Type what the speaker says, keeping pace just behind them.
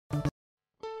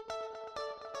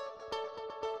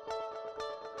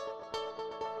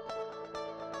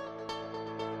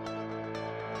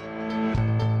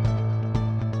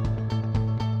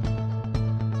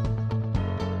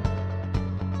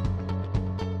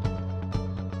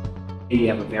You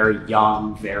have a very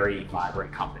young, very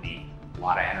vibrant company, a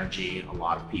lot of energy, a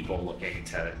lot of people looking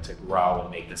to grow and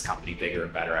make this company bigger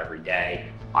and better every day.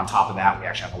 On top of that, we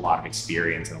actually have a lot of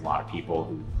experience and a lot of people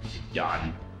who've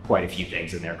done quite a few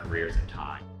things in their careers in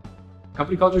time.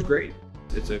 Company culture is great.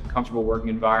 It's a comfortable working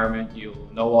environment. You'll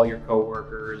know all your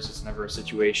coworkers. It's never a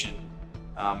situation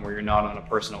where you're not on a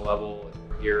personal level.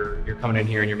 You're coming in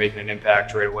here and you're making an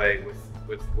impact right away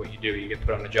with what you do. You get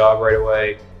put on the job right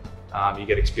away. You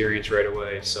get experience right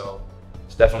away. So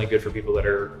it's definitely good for people that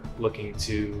are looking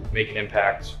to make an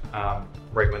impact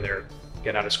right when they're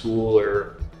getting out of school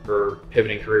or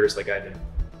pivoting careers like I did.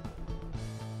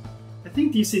 I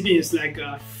think DCB is like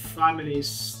a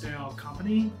family-style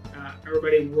company.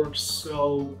 Everybody works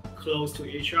so close to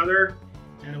each other,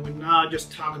 and we not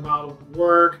just talk about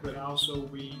work, but also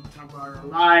we talk about our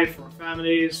life, our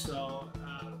families. So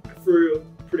I feel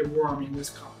pretty warm in this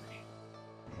company.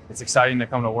 It's exciting to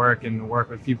come to work and work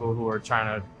with people who are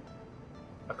trying to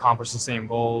accomplish the same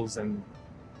goals and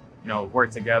work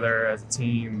together as a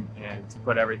team and to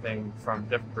put everything from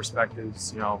different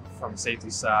perspectives, from safety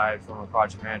side, from a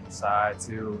project management side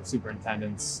to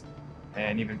superintendents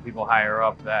and even people higher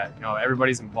up that,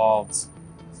 everybody's involved.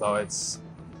 So it's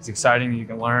exciting. You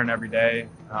can learn every day,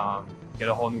 get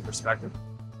a whole new perspective.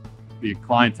 The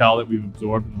clientele that we've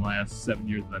absorbed in the last 7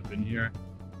 years that I've been here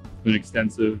has been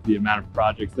extensive. The amount of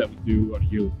projects that we do on a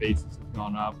yearly basis has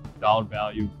gone up. Dollar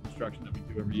value construction that we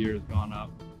do every year has gone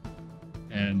up.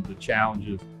 And the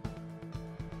challenges.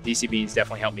 DCB has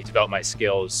definitely helped me develop my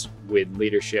skills with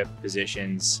leadership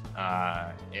positions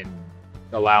and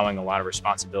allowing a lot of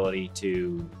responsibility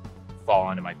to fall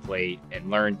onto my plate and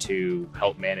learn to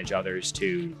help manage others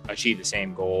to achieve the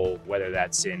same goal, whether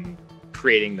that's in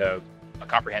creating a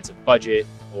comprehensive budget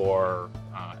or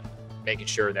making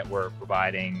sure that we're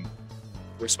providing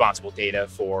responsible data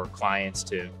for clients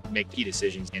to make key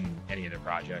decisions in any of their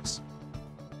projects.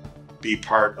 Be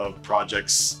part of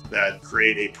projects that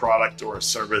create a product or a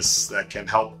service that can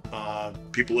help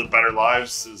people live better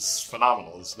lives is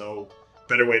phenomenal. There's no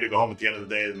better way to go home at the end of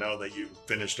the day to know that you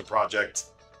finished a project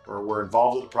or were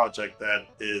involved with a project that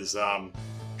is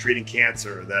treating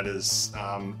cancer, that is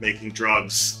making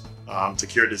drugs to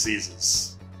cure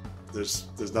diseases.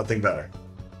 There's nothing better.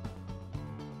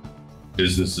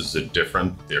 Businesses are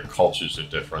different, their cultures are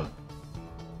different,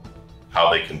 how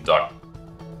they conduct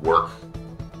work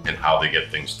and how they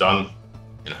get things done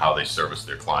and how they service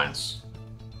their clients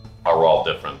are all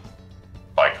different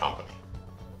by company.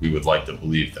 We would like to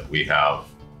believe that we have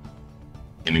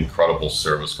an incredible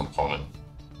service component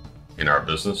in our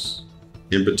business.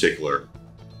 In particular,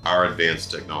 our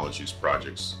advanced technologies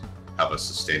projects have a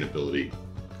sustainability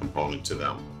component to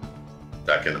them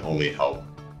that can only help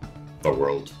the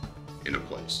world in a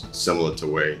place, similar to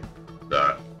the way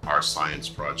that our science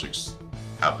projects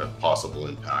have a possible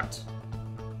impact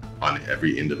on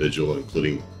every individual,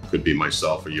 including could be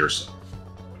myself or yourself.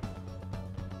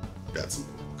 That's important.